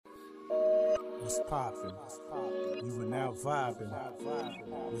What's poppin'? You are now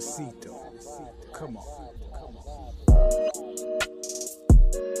vibing with Cito. Come on.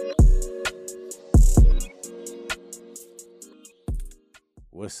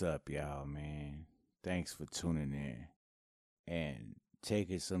 What's up, y'all, man? Thanks for tuning in and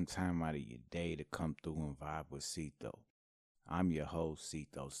taking some time out of your day to come through and vibe with Cito. I'm your host,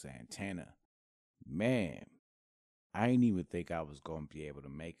 Cito Santana. Man, I didn't even think I was going to be able to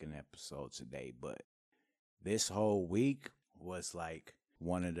make an episode today, but this whole week was like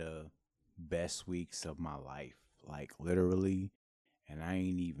one of the best weeks of my life. Like, literally, and I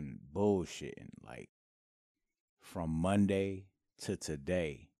ain't even bullshitting. Like, from Monday to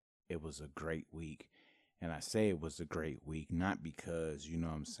today, it was a great week. And I say it was a great week, not because, you know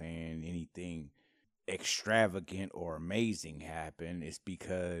what I'm saying, anything extravagant or amazing happened. It's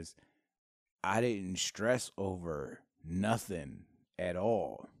because I didn't stress over nothing at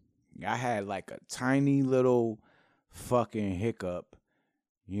all. I had like a tiny little fucking hiccup,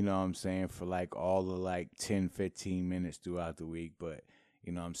 you know what I'm saying, for like all the like 10, 15 minutes throughout the week. But,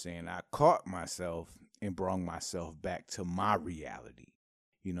 you know what I'm saying, I caught myself and brought myself back to my reality.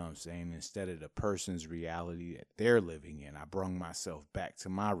 You know what I'm saying? Instead of the person's reality that they're living in, I brought myself back to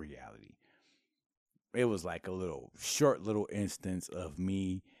my reality. It was like a short little instance of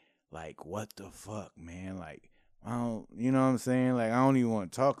me like, what the fuck, man? Like, I don't, you know what I'm saying? Like, I don't even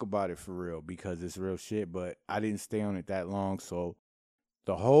want to talk about it for real because it's real shit, but I didn't stay on it that long. So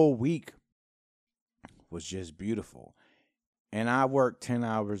the whole week was just beautiful. And I worked 10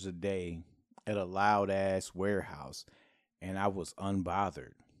 hours a day at a loud ass warehouse and I was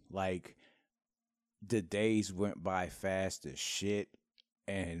unbothered. Like, the days went by fast as shit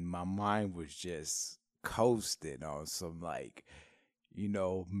and my mind was just coasting on some like, you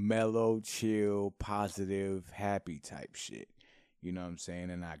know, mellow, chill, positive, happy type shit. You know what I'm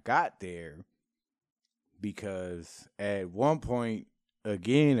saying? And I got there because at one point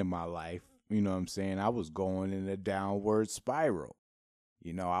again in my life, you know what I'm saying, I was going in a downward spiral.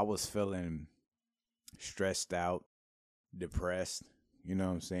 You know, I was feeling stressed out, depressed, you know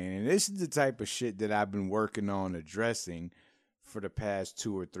what I'm saying? And this is the type of shit that I've been working on addressing for the past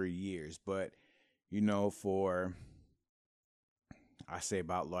 2 or 3 years. But, you know, for I say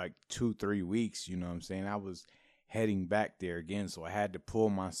about like 2-3 weeks, you know what I'm saying, I was heading back there again. So I had to pull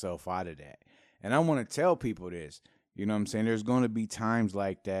myself out of that. And I want to tell people this, you know what I'm saying, there's going to be times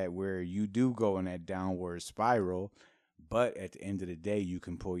like that where you do go in that downward spiral, but at the end of the day, you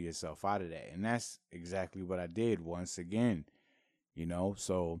can pull yourself out of that. And that's exactly what I did once again, you know.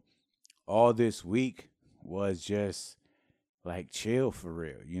 So all this week was just like chill for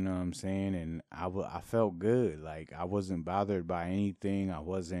real, you know what I'm saying? And I felt good. Like, I wasn't bothered by anything. I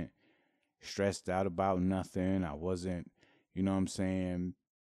wasn't stressed out about nothing. I wasn't, you know what I'm saying,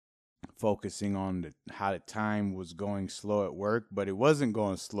 focusing on how the time was going slow at work, but it wasn't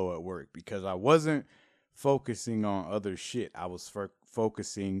going slow at work because I wasn't focusing on other shit. I was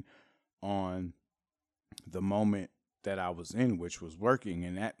focusing on the moment that I was in, which was working,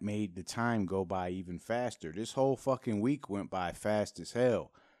 and that made the time go by even faster. This whole fucking week went by fast as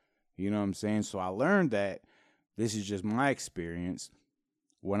hell. You know what I'm saying? So I learned that this is just my experience.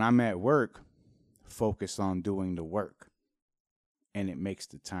 When I'm at work, focus on doing the work, and it makes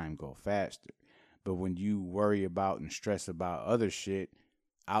the time go faster. But when you worry about and stress about other shit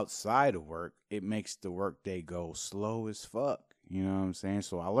outside of work, it makes the workday go slow as fuck. You know what I'm saying?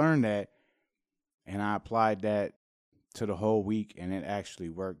 So I learned that, and I applied that to the whole week, and it actually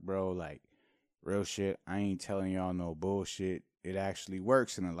worked, bro. Like, real shit. I ain't telling y'all no bullshit. It actually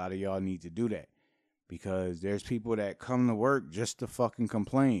works, and a lot of y'all need to do that because there's people that come to work just to fucking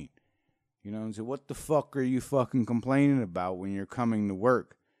complain. You know what I'm saying? What the fuck are you fucking complaining about when you're coming to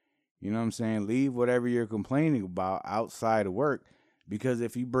work? You know what I'm saying? Leave whatever you're complaining about outside of work, because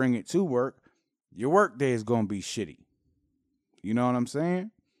if you bring it to work, your work day is going to be shitty. You know what I'm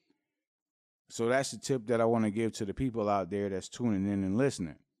saying? So that's the tip that I want to give to the people out there that's tuning in and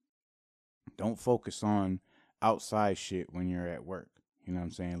listening. Don't focus on outside shit when you're at work. You know what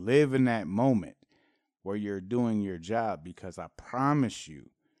I'm saying? Live in that moment where you're doing your job, because I promise you,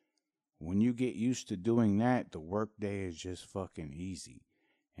 when you get used to doing that, the work day is just fucking easy.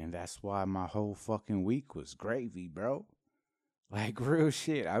 And that's why my whole fucking week was gravy, bro. Like, real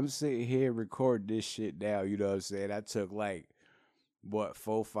shit. I'm sitting here recording this shit now, you know what I'm saying? I took like,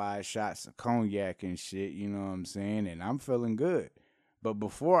 4-5 shots of cognac and shit, you know what I'm saying? And I'm feeling good. But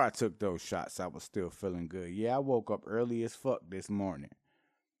before I took those shots, I was still feeling good. Yeah, I woke up early as fuck this morning.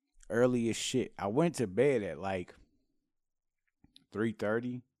 Early as shit. I went to bed at like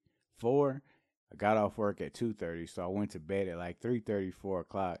 3:30, 4. I got off work at 2:30, so I went to bed at like 3:30, 4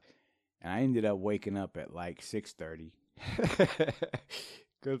 o'clock. And I ended up waking up at like 6:30.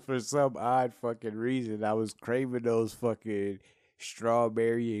 Cause for some odd fucking reason I was craving those fucking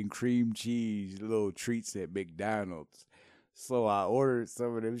strawberry and cream cheese little treats at McDonald's. So I ordered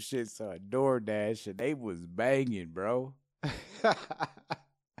some of them shits on DoorDash and they was banging, bro.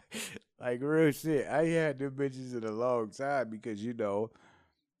 Like real shit. I ain't had them bitches in a long time because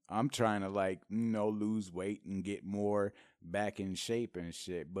I'm trying to like, lose weight and get more back in shape and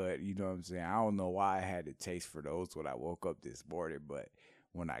shit. But you know what I'm saying? I don't know why I had a taste for those when I woke up this morning, but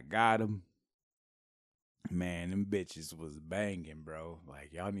when I got them, man, them bitches was banging, bro.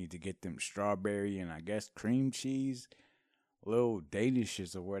 Like y'all need to get them strawberry and I guess cream cheese, little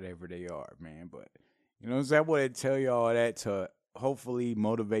Danishes or whatever they are, man. But you know what I'm saying? I want to tell you all that to hopefully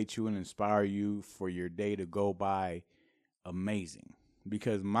motivate you and inspire you for your day to go by amazing.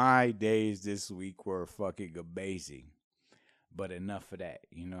 Because my days this week were fucking amazing. But enough of that,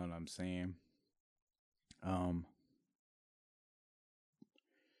 you know what I'm saying? Um,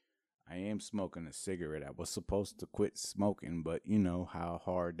 I am smoking a cigarette. I was supposed to quit smoking, but you know how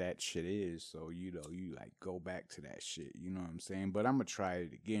hard that shit is. So, you like go back to that shit. You know what I'm saying? But I'm going to try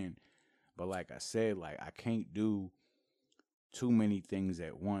it again. But like I said, like I can't do too many things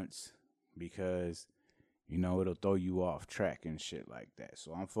at once because, it'll throw you off track and shit like that.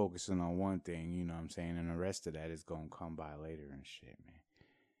 So I'm focusing on one thing, you know what I'm saying? And the rest of that is going to come by later and shit, man.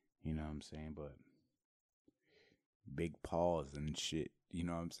 You know what I'm saying? But big paws and shit. You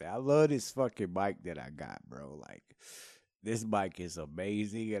know what I'm saying? I love this fucking bike that I got, bro. Like, this bike is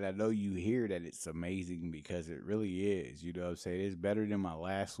amazing. And I know you hear that it's amazing because it really is. You know what I'm saying? It's better than my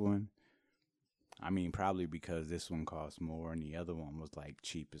last one. I mean, probably because this one cost more and the other one was like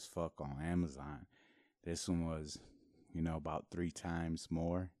cheap as fuck on Amazon. This one was, about 3 times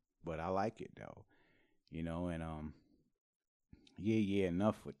more. But I like it though. And yeah,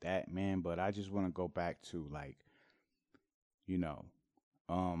 enough with that, man. But I just want to go back to like, you know,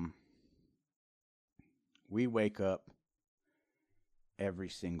 um, we wake up every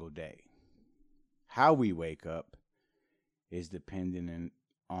single day. How we wake up is dependent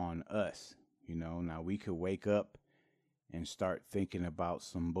on us. Now we could wake up and start thinking about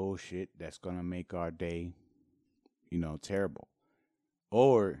some bullshit that's going to make our day, terrible.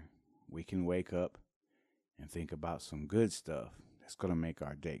 Or we can wake up and think about some good stuff that's going to make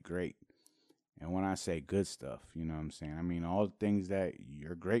our day great. And when I say good stuff, you know what I'm saying? I mean all the things that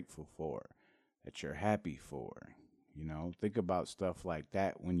you're grateful for, that you're happy for. Think about stuff like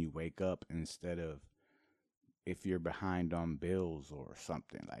that when you wake up instead of if you're behind on bills or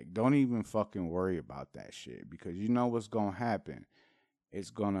something. Like, don't even fucking worry about that shit because you know what's going to happen. It's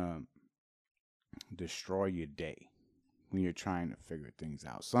going to destroy your day when you're trying to figure things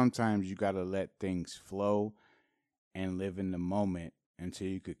out. Sometimes you got to let things flow and live in the moment until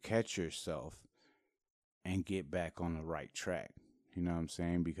you could catch yourself and get back on the right track. You know what I'm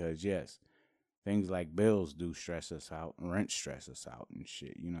saying? Because yes, things like bills do stress us out, rent stress us out and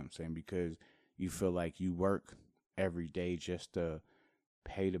shit. You know what I'm saying? Because you feel like you work every day just to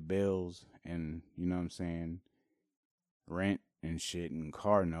pay the bills and, you know what I'm saying, rent and shit and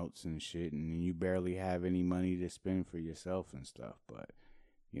car notes and shit, and you barely have any money to spend for yourself and stuff. But,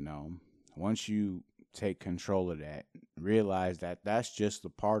 once you take control of that, realize that that's just a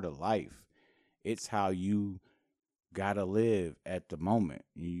part of life. It's how you gotta live at the moment.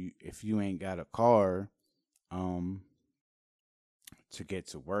 If you ain't got a car, to get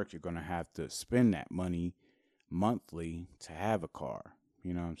to work, you're gonna have to spend that money monthly to have a car.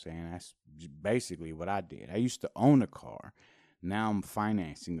 You know what I'm saying? That's basically what I did. I used to own a car. Now I'm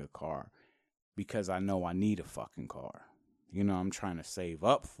financing a car because I know I need a fucking car. I'm trying to save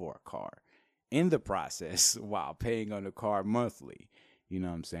up for a car in the process while paying on the car monthly. You know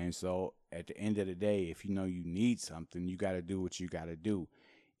what I'm saying? So at the end of the day, if you know you need something, you got to do what you got to do.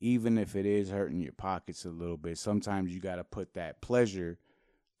 Even if it is hurting your pockets a little bit, sometimes you got to put that pleasure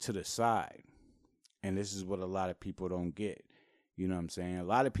to the side. And this is what a lot of people don't get. You know what I'm saying? A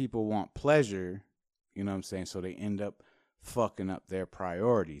lot of people want pleasure, you know what I'm saying? So they end up fucking up their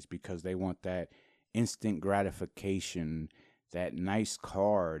priorities because they want that instant gratification, that nice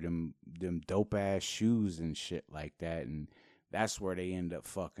car, them dope ass shoes and shit like that. And that's where they end up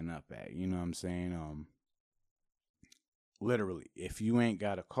fucking up at. You know what I'm saying? Literally, if you ain't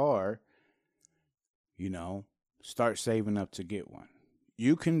got a car, start saving up to get one.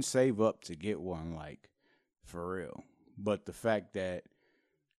 You can save up to get one, like, for real. But the fact that,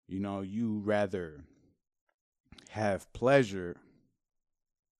 you rather have pleasure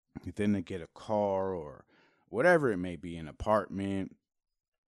than to get a car or whatever it may be, an apartment,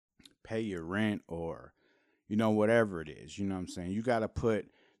 pay your rent or, whatever it is, you know what I'm saying? You got to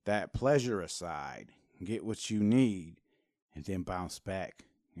put that pleasure aside, get what you need, and then bounce back.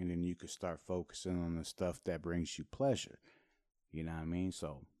 And then you can start focusing on the stuff that brings you pleasure. You know what I mean?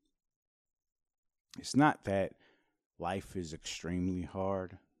 So it's not that life is extremely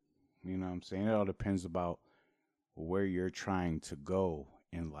hard. You know what I'm saying? It all depends about where you're trying to go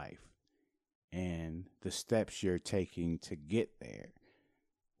in life and the steps you're taking to get there,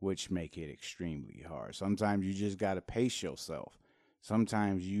 which make it extremely hard. Sometimes you just got to pace yourself.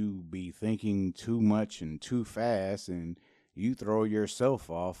 Sometimes you be thinking too much and too fast, and you throw yourself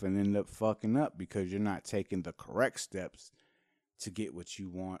off and end up fucking up because you're not taking the correct steps to get what you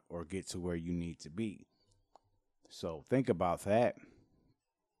want or get to where you need to be. So think about that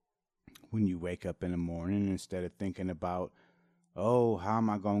when you wake up in the morning, instead of thinking about, oh, how am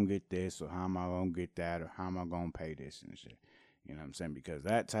I going to get this, or how am I going to get that, or how am I going to pay this and shit. You know what I'm saying? Because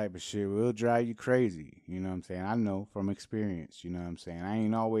that type of shit will drive you crazy. You know what I'm saying? I know from experience. You know what I'm saying? I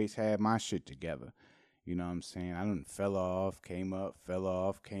ain't always had my shit together. You know what I'm saying? I done fell off, came up, fell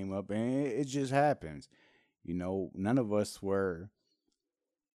off, came up, and it just happens. You know, none of us were,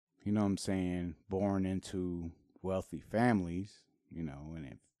 you know what I'm saying, born into wealthy families, you know,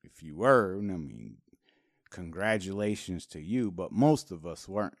 and if you were, I mean, congratulations to you, but most of us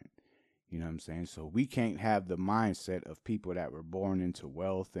weren't. You know what I'm saying? So we can't have the mindset of people that were born into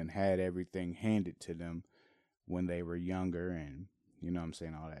wealth and had everything handed to them when they were younger, and, you know what I'm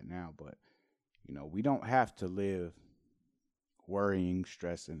saying, all that now. But, you know, we don't have to live worrying,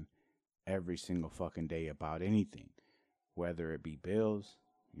 stressing every single fucking day about anything, whether it be bills,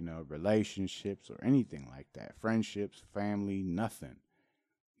 you know, relationships or anything like that, friendships, family, nothing,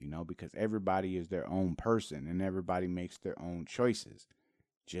 you know, because everybody is their own person and everybody makes their own choices,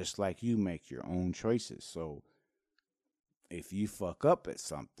 just like you make your own choices. So if you fuck up at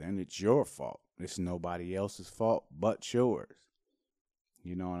something, it's your fault. It's nobody else's fault but yours.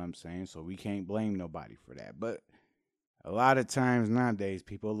 You know what I'm saying? So we can't blame nobody for that. But a lot of times nowadays,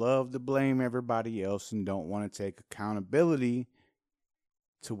 people love to blame everybody else and don't want to take accountability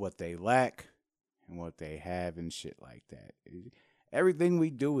to what they lack and what they have and shit like that. Everything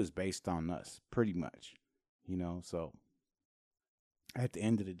we do is based on us, pretty much. You know, so at the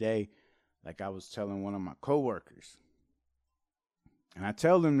end of the day, like I was telling one of my coworkers, and I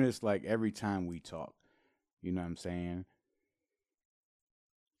tell them this like every time we talk, you know what I'm saying?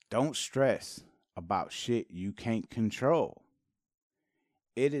 Don't stress about shit you can't control.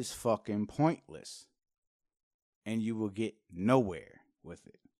 It is fucking pointless. And you will get nowhere with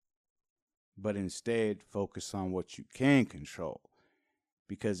it. But instead, focus on what you can control.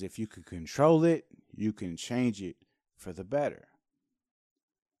 Because if you can control it, you can change it for the better.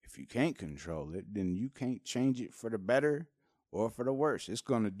 If you can't control it, then you can't change it for the better or for the worse. It's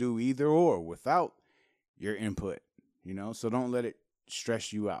going to do either or without your input, you know? So don't let it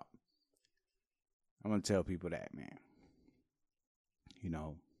stress you out. I'm going to tell people that, man. You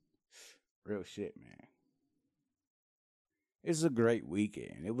know, real shit, man. It's a great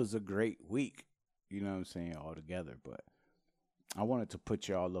weekend. It was a great week, you know what I'm saying, all together. But I wanted to put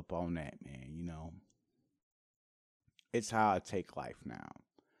y'all up on that, man, you know. It's how I take life now.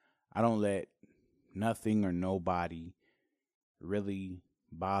 I don't let nothing or nobody really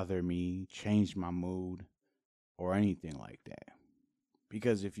bother me, change my mood, or anything like that.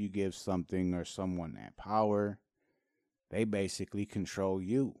 Because if you give something or someone that power, they basically control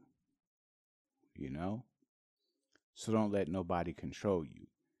you, you know? So don't let nobody control you.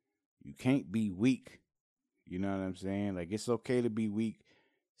 You can't be weak. You know what I'm saying? Like, it's okay to be weak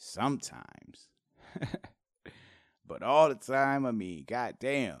sometimes. But all the time, I mean,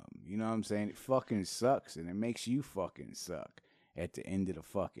 goddamn. You know what I'm saying? It fucking sucks, and it makes you fucking suck at the end of the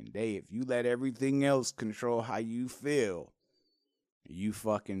fucking day. If you let everything else control how you feel, you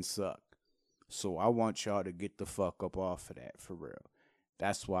fucking suck. So I want y'all to get the fuck up off of that, for real.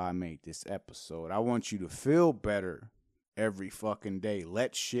 That's why I made this episode. I want you to feel better every fucking day.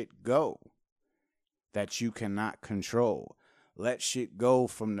 Let shit go that you cannot control. Let shit go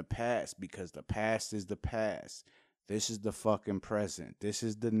from the past, because the past is the past. This is the fucking present. This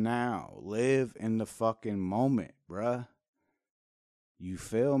is the now. Live in the fucking moment, bruh. You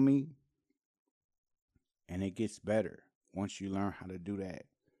feel me? And it gets better once you learn how to do that.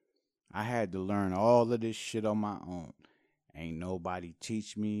 I had to learn all of this shit on my own. Ain't nobody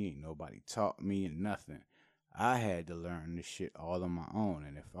teach me, ain't nobody taught me, and nothing. I had to learn this shit all on my own.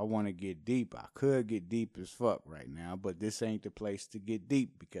 And if I want to get deep, I could get deep as fuck right now. But this ain't the place to get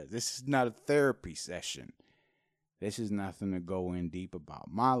deep, because this is not a therapy session. This is nothing to go in deep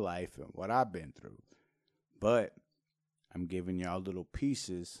about my life and what I've been through. But I'm giving y'all little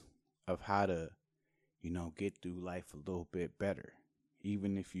pieces of how to, you know, get through life a little bit better.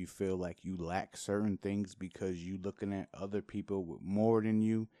 even if you feel like you lack certain things because you looking at other people with more than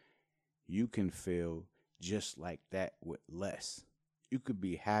you can feel just like that with less. You could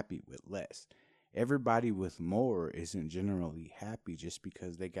be happy with less. Everybody with more isn't generally happy just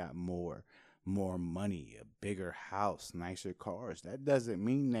because they got more money, a bigger house, nicer cars. That doesn't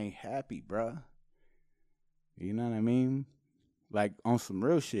mean they happy, bruh. You know what I mean? Like on some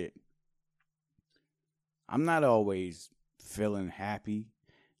real shit. I'm not always feeling happy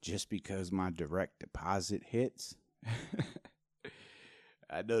just because my direct deposit hits.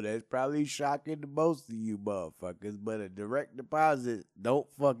 I know that's probably shocking to most of you motherfuckers, but a direct deposit don't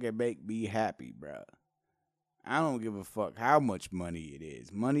fucking make me happy, bruh. I don't give a fuck how much money it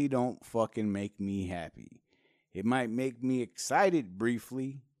is. Money don't fucking make me happy. It might make me excited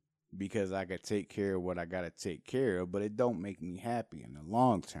briefly because I could take care of what I gotta take care of, but it don't make me happy in the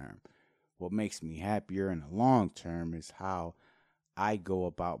long term. What makes me happier in the long term is how I go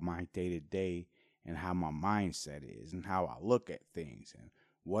about my day to day and how my mindset is and how I look at things and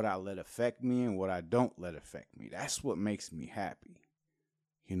what I let affect me and what I don't let affect me. That's what makes me happy.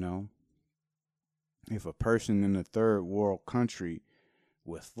 You know, if a person in a third world country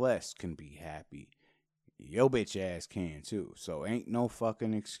with less can be happy, your bitch ass can too. So ain't no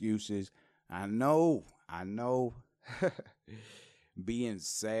fucking excuses. I know being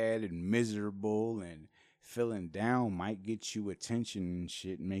sad and miserable and feeling down might get you attention and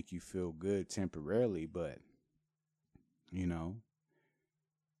shit and make you feel good temporarily, but you know,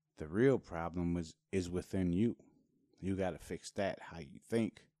 the real problem is within you. You got to fix that, how you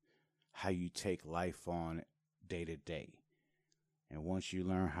think, how you take life on day to day. And once you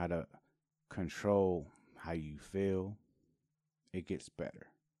learn how to control how you feel, it gets better.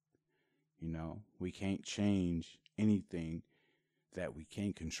 You know, we can't change anything that we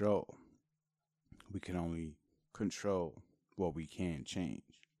can't control. We can only control what we can change.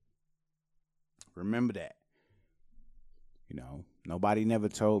 Remember that. You know, nobody never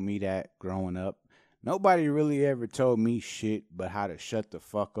told me that growing up. Nobody really ever told me shit but how to shut the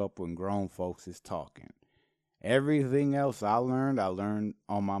fuck up when grown folks is talking. Everything else I learned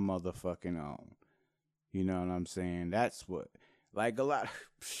on my motherfucking own. You know what I'm saying? That's what, like a lot,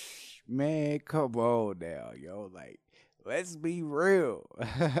 man, come on now, yo. Like, let's be real.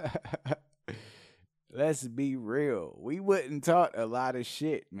 Let's be real. We wasn't taught a lot of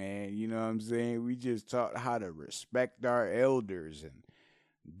shit, man. You know what I'm saying? We just taught how to respect our elders and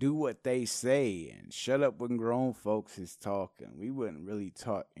do what they say and shut up when grown folks is talking. We wasn't really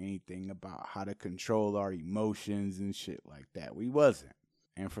taught anything about how to control our emotions and shit like that. We wasn't.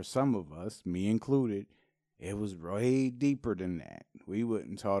 And for some of us, me included, it was way deeper than that. We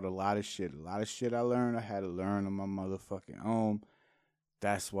wasn't taught a lot of shit. A lot of shit I learned, I had to learn on my motherfucking own.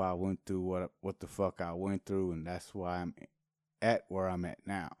 That's why I went through what the fuck I went through, and that's why I'm at where I'm at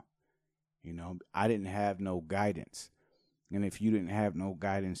now. You know, I didn't have no guidance. And if you didn't have no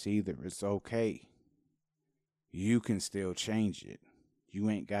guidance either, it's okay. You can still change it. You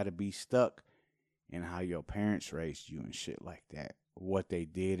ain't got to be stuck in how your parents raised you and shit like that. What they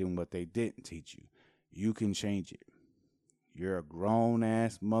did and what they didn't teach you. You can change it. You're a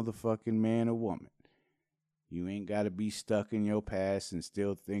grown-ass motherfucking man or woman. You ain't got to be stuck in your past and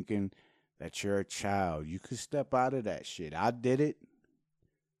still thinking that you're a child. You can step out of that shit. I did it,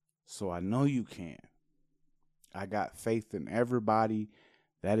 so I know you can. I got faith in everybody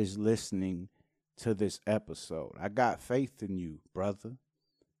that is listening to this episode. I got faith in you, brother.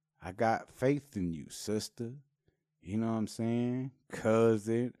 I got faith in you, sister. You know what I'm saying?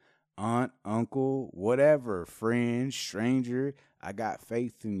 Cousin, aunt, uncle, whatever, friend, stranger. I got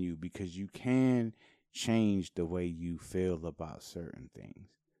faith in you because you can change the way you feel about certain things.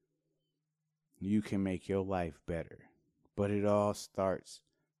 You can make your life better, but it all starts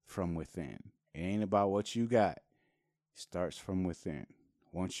from within. It ain't about what you got. It starts from within.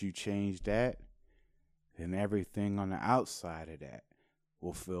 Once you change that, then everything on the outside of that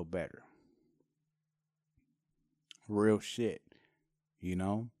will feel better. Real shit, you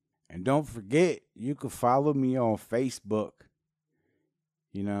know? And don't forget, you can follow me on Facebook.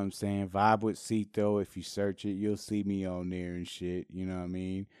 You know what I'm saying? Vibe with Cito. If you search it, you'll see me on there and shit. You know what I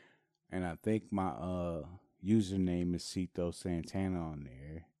mean? And I think my username is Cito Santana on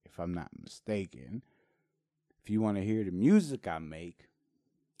there, if I'm not mistaken. If you want to hear the music I make,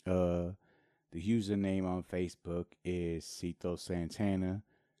 the username on Facebook is Cito Santana,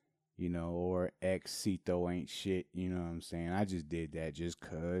 you know, or X Cito ain't shit, you know what I'm saying? I just did that just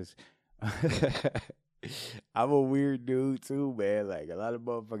cause. I'm a weird dude too, man. Like, a lot of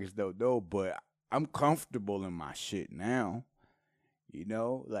motherfuckers don't know, but I'm comfortable in my shit now. You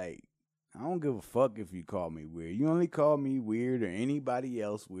know, like, I don't give a fuck if you call me weird. You only call me weird or anybody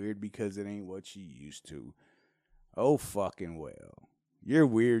else weird because it ain't what you used to. Oh, fucking well. You're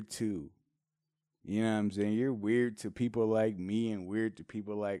weird too. You know what I'm saying? You're weird to people like me and weird to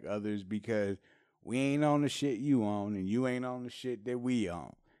people like others because we ain't on the shit you own and you ain't on the shit that we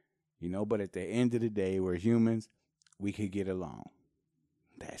own. But at the end of the day, we're humans. We could get along.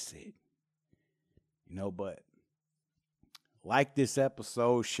 That's it. But like this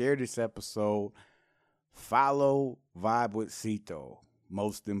episode, share this episode, follow Vibe with Cito,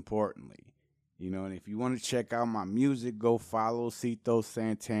 most importantly. And if you want to check out my music, go follow Cito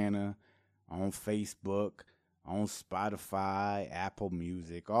Santana on Facebook, on Spotify, Apple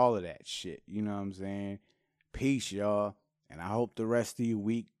Music, all of that shit. You know what I'm saying? Peace, y'all. And I hope the rest of your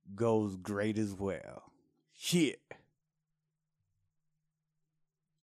week goes great as well. Shit.